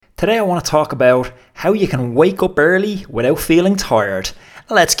Today I want to talk about how you can wake up early without feeling tired.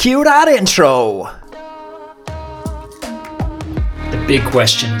 Let's cue that intro! The big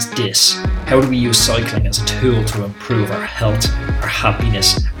question is this: how do we use cycling as a tool to improve our health, our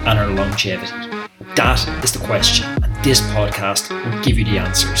happiness and our longevity? That is the question, and this podcast will give you the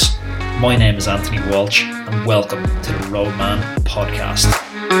answers. My name is Anthony Walsh and welcome to the Roadman Podcast.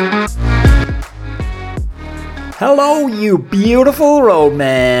 Hello, you beautiful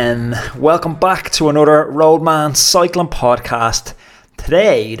roadmen. Welcome back to another Roadman Cycling Podcast.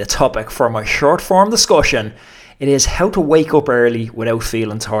 Today, the topic for my short form discussion, it is how to wake up early without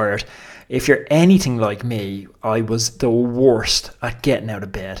feeling tired. If you're anything like me, I was the worst at getting out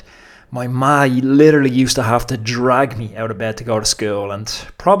of bed. My ma literally used to have to drag me out of bed to go to school, and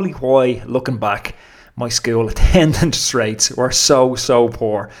probably why, looking back, my school attendance rates were so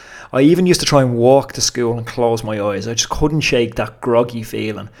poor. I even used to try and walk to school and close my eyes. I just couldn't shake that groggy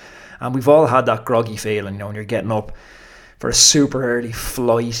feeling. And we've all had that groggy feeling, when you're getting up for a super early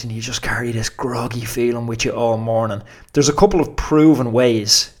flight and you just carry this groggy feeling with you all morning. There's a couple of proven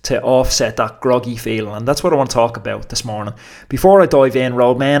ways to offset that groggy feeling, and that's what I want to talk about this morning. Before I dive in,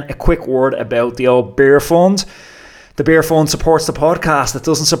 Roadman, a quick word about the old beer fund. The beer fund supports the podcast. It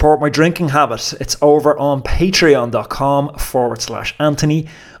doesn't support my drinking habit. It's over on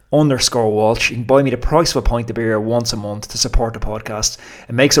patreon.com/Anthony_Walsh. You can buy me the price of a pint of beer once a month to support the podcast.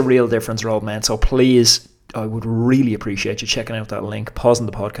 It makes a real difference, Roadman. So please, I would really appreciate you checking out that link, pausing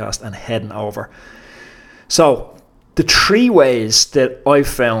the podcast and heading over. So the three ways that I've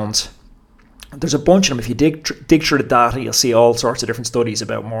found, there's a bunch of them. If you dig through the data, you'll see all sorts of different studies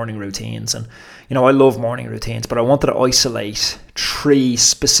about morning routines. And, I love morning routines, but I wanted to isolate three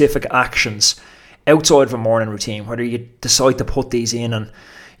specific actions outside of a morning routine, whether you decide to put these in and,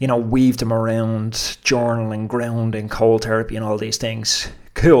 weave them around journaling, grounding, cold therapy and all these things.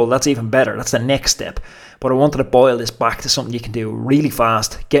 Cool, that's even better. That's the next step. But I wanted to boil this back to something you can do really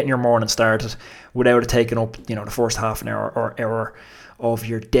fast, getting your morning started without it taking up, the first half an hour or hour of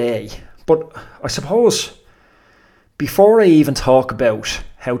your day. But I suppose before I even talk about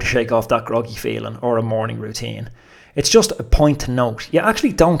how to shake off that groggy feeling or a morning routine, it's just a point to note. You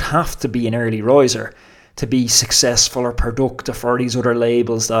actually don't have to be an early riser to be successful or productive or these other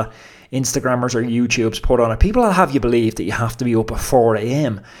labels that Instagrammers or YouTubes put on it. People will have you believe that you have to be up at 4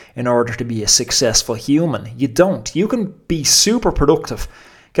 a.m. in order to be a successful human. You don't. You can be super productive,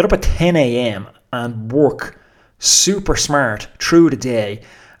 get up at 10 a.m. and work super smart through the day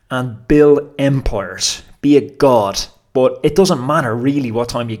and build empires. Be a god. But it doesn't matter really what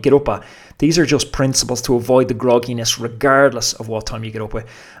time you get up at. These are just principles to avoid the grogginess regardless of what time you get up with.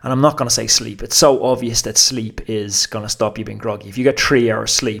 And I'm not going to say sleep. It's so obvious that sleep is going to stop you being groggy. If you get 3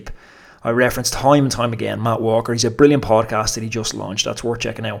 hours sleep, I reference time and time again Matt Walker. He's a brilliant podcast that he just launched. That's worth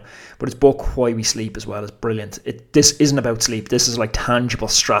checking out. But his book, Why We Sleep, as well, is brilliant. This isn't about sleep. This is like tangible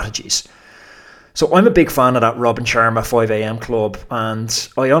strategies. So I'm a big fan of that Robin Sharma 5am club, and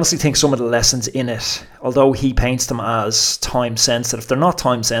I honestly think some of the lessons in it, although he paints them as time sensitive, they're not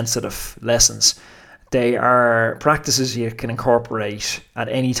time sensitive lessons. They are practices you can incorporate at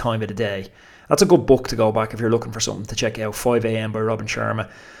any time of the day. That's a good book to go back if you're looking for something to check out, 5am by Robin Sharma.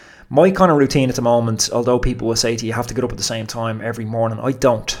 My kind of routine at the moment, although people will say to you have to get up at the same time every morning, I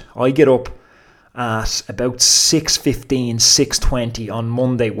don't. I get up at about 6:15, 6:20 on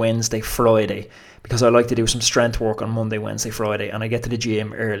Monday, Wednesday, Friday, because I like to do some strength work on Monday, Wednesday, Friday, and I get to the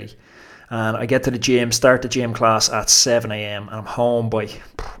gym early. And I get to the gym, start the gym class at 7 a.m. and I'm home by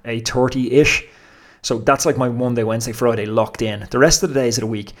 8:30-ish. So that's like my Monday, Wednesday, Friday locked in. The rest of the days of the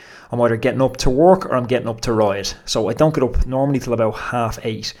week, I'm either getting up to work or I'm getting up to ride. So I don't get up normally till about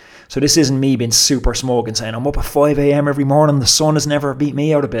 8:30. So this isn't me being super smug and saying I'm up at 5 a.m. every morning, the sun has never beat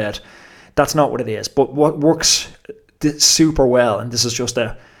me out of bed. That's not what it is. But what works super well, and this is just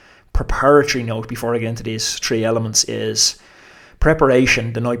a preparatory note before I get into these three elements, is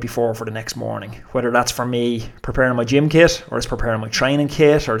preparation the night before for the next morning. Whether that's for me preparing my gym kit, or it's preparing my training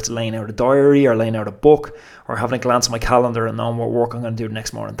kit, or it's laying out a diary, or laying out a book, or having a glance at my calendar and knowing what work I'm going to do the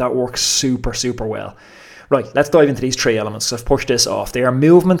next morning. That works super well. Right, let's dive into these three elements. I've pushed this off. They are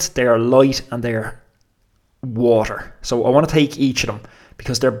movement, they are light, and they are water. So I want to take each of them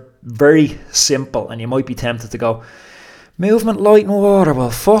because they're very simple, and you might be tempted to go, movement, light and water.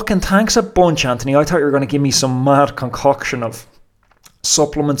 Well, fucking thanks a bunch, Anthony. I thought you were going to give me some mad concoction of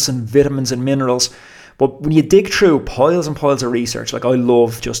supplements and vitamins and minerals. But when you dig through piles and piles of research, like I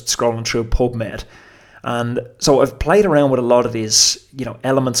love just scrolling through PubMed. And so I've played around with a lot of these,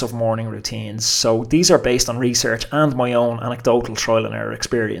 elements of morning routines. So these are based on research and my own anecdotal trial and error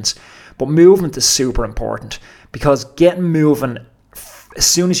experience. But movement is super important because getting moving as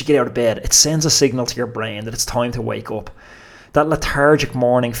soon as you get out of bed, it sends a signal to your brain that it's time to wake up. That lethargic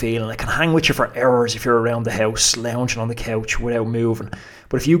morning feeling, it can hang with you for hours if you're around the house, lounging on the couch without moving.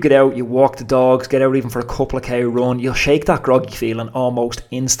 But if you get out, you walk the dogs, get out even for a couple of K run, you'll shake that groggy feeling almost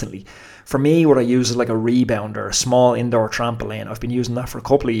instantly. For me, what I use is like a rebounder, a small indoor trampoline. I've been using that for a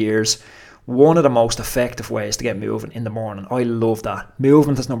couple of years. One of the most effective ways to get moving in the morning. I love that.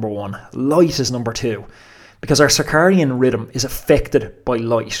 Movement is number one. Light is number two. Because our circadian rhythm is affected by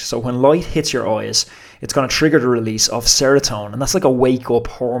light. So when light hits your eyes, it's going to trigger the release of serotonin, and that's like a wake-up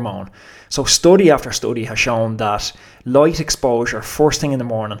hormone. So study after study has shown that light exposure first thing in the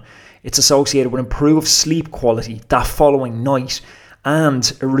morning, it's associated with improved sleep quality that following night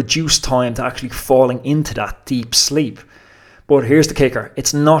and a reduced time to actually falling into that deep sleep. But here's the kicker,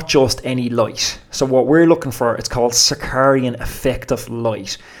 it's not just any light. So what we're looking for, it's called circadian effective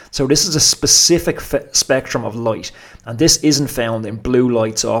light. So this is a specific spectrum of light, and this isn't found in blue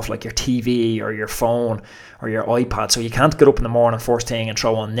lights off like your TV or your phone or your iPad. So you can't get up in the morning first thing and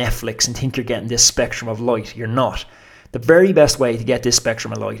throw on Netflix and think you're getting this spectrum of light. You're not. The very best way to get this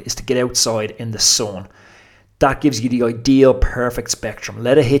spectrum of light is to get outside in the sun. That gives you the ideal perfect spectrum.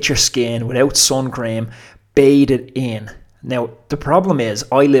 Let it hit your skin without sun cream, bathe it in. Now, the problem is,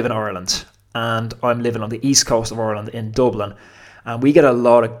 I live in Ireland, and I'm living on the east coast of Ireland in Dublin, and we get a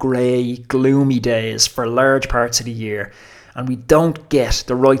lot of grey, gloomy days for large parts of the year, and we don't get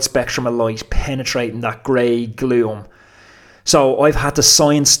the right spectrum of light penetrating that grey gloom. So I've had to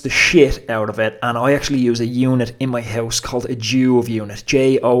science the shit out of it, and I actually use a unit in my house called a Joov unit,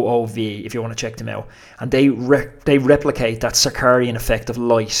 Joov, if you want to check them out. And they replicate that circadian effect of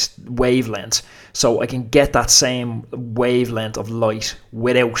light wavelength, so I can get that same wavelength of light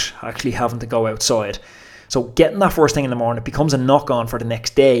without actually having to go outside. So getting that first thing in the morning becomes a knock-on for the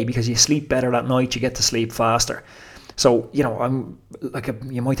next day, because you sleep better that night, you get to sleep faster. So, you know,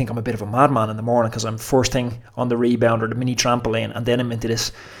 you might think I'm a bit of a madman in the morning because I'm first thing on the rebounder, the mini trampoline, and then I'm into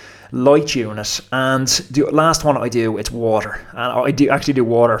this light unit. And the last one I do, it's water. And I do actually do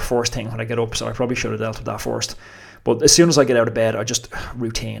water first thing when I get up, so I probably should have dealt with that first. But as soon as I get out of bed, I just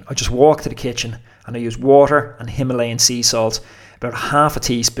walk to the kitchen and I use water and Himalayan sea salt, about half a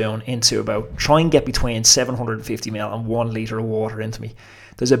teaspoon into about, try and get between 750ml and 1 litre of water into me.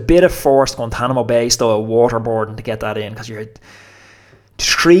 There's a bit of forced Guantanamo Bay style waterboarding to get that in, because you're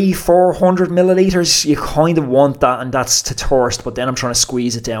 300-400 millilitres, you kind of want that, and that's to thirst, but then I'm trying to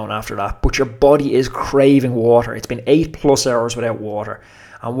squeeze it down after that. But your body is craving water. It's been 8+ hours without water,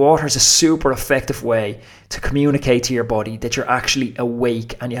 and water is a super effective way to communicate to your body that you're actually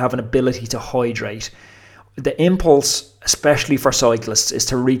awake and you have an ability to hydrate. The impulse, especially for cyclists, is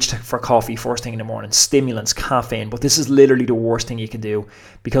to reach for coffee first thing in the morning, stimulants, caffeine, but this is literally the worst thing you can do,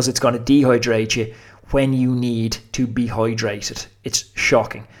 because it's going to dehydrate you when you need to be hydrated. It's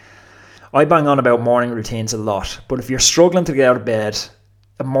shocking. I bang on about morning routines a lot, but if you're struggling to get out of bed,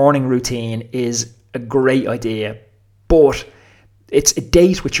 a morning routine is a great idea, but it's a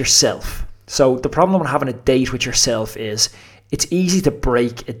date with yourself. So the problem with having a date with yourself is it's easy to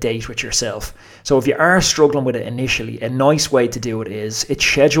break a date with yourself. So if you are struggling with it initially, a nice way to do it is it's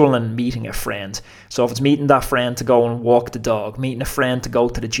scheduling meeting a friend. So if it's meeting that friend to go and walk the dog, meeting a friend to go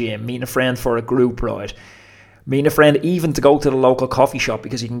to the gym, meeting a friend for a group ride, meeting a friend even to go to the local coffee shop,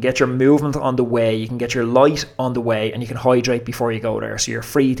 because you can get your movement on the way, you can get your light on the way, and you can hydrate before you go there. So you're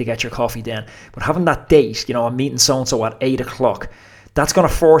free to get your coffee then. But having that date, you know, I'm meeting so-and-so at 8 o'clock, that's going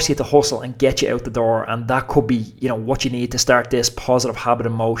to force you to hustle and get you out the door, and that could be, you know, what you need to start this positive habit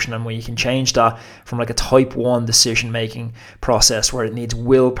in motion. And when you can change that from like a type 1 decision making process where it needs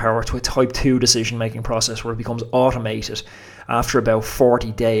willpower to a type 2 decision making process where it becomes automated after about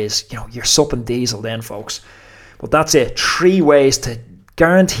 40 days, you know, you're supping diesel then, folks. But that's it. 3 ways to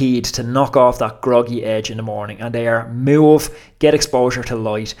guaranteed to knock off that groggy edge in the morning, and they are move, get exposure to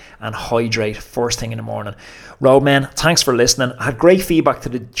light, and hydrate first thing in the morning. Roadman, thanks for listening. I had great feedback to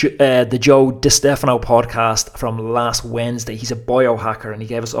the Joe DiStefano podcast from last Wednesday. He's a biohacker, and he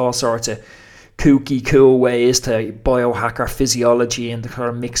gave us all sorts of kooky, cool ways to biohack our physiology and the kind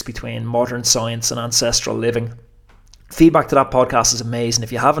of mix between modern science and ancestral living. Feedback to that podcast is amazing.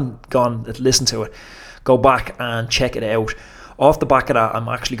 If you haven't gone and listened to it, go back and check it out. Off the back of that, I'm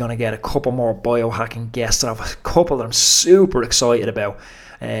actually going to get a couple more biohacking guests. I have a couple that I'm super excited about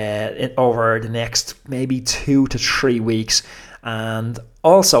over the next maybe 2 to 3 weeks. And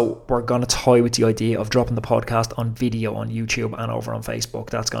also, we're going to toy with the idea of dropping the podcast on video on YouTube and over on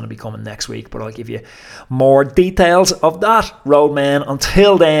Facebook. That's going to be coming next week, but I'll give you more details of that, Roadman.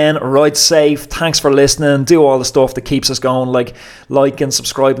 Until then, ride safe. Thanks for listening. Do all the stuff that keeps us going, like and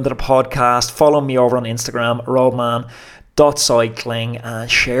subscribing to the podcast. Follow me over on Instagram, Roadman. roadman.cycling, and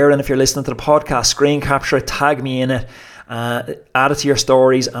share it. And if you're listening to the podcast, screen capture it, tag me in it, add it to your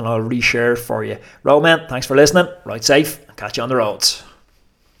stories, and I'll reshare it for you. Roadman, thanks for listening. Ride safe. Catch you on the roads.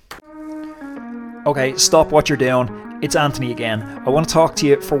 Okay, stop what you're doing. It's Anthony again. I want to talk to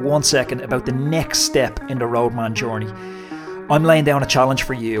you for 1 second about the next step in the Roadman journey. I'm laying down a challenge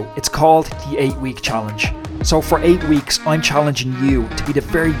for you. It's called the 8-week challenge. So for 8 weeks, I'm challenging you to be the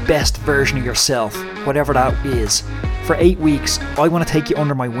very best version of yourself, whatever that is. For 8 weeks, I want to take you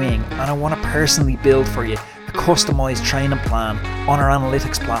under my wing, and I want to personally build for you a customized training plan on our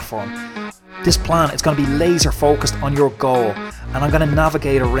analytics platform. This plan is going to be laser focused on your goal, and I'm going to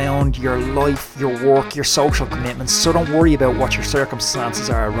navigate around your life, your work, your social commitments, so don't worry about what your circumstances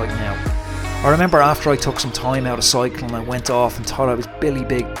are right now. I remember after I took some time out of cycling, I went off and thought I was Billy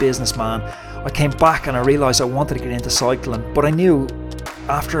Big businessman. I came back and I realised I wanted to get into cycling, but I knew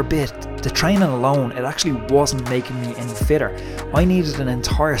after a bit, the training alone, it actually wasn't making me any fitter. I needed an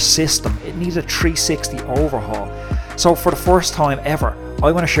entire system. It needed a 360 overhaul. So for the first time ever,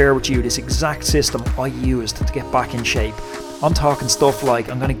 I want to share with you this exact system I used to get back in shape. I'm talking stuff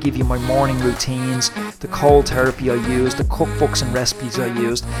like I'm going to give you my morning routines, the cold therapy I used, the cookbooks and recipes I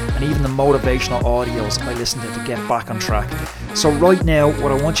used, and even the motivational audios I listened to get back on track. So right now,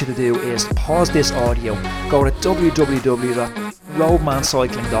 what I want you to do is pause this audio, go to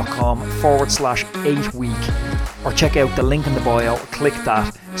www.roadmancycling.com/8week, or check out the link in the bio, click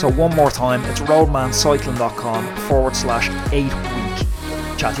that. So one more time, it's roadmancycling.com/8week.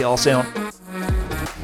 Chat to you all soon.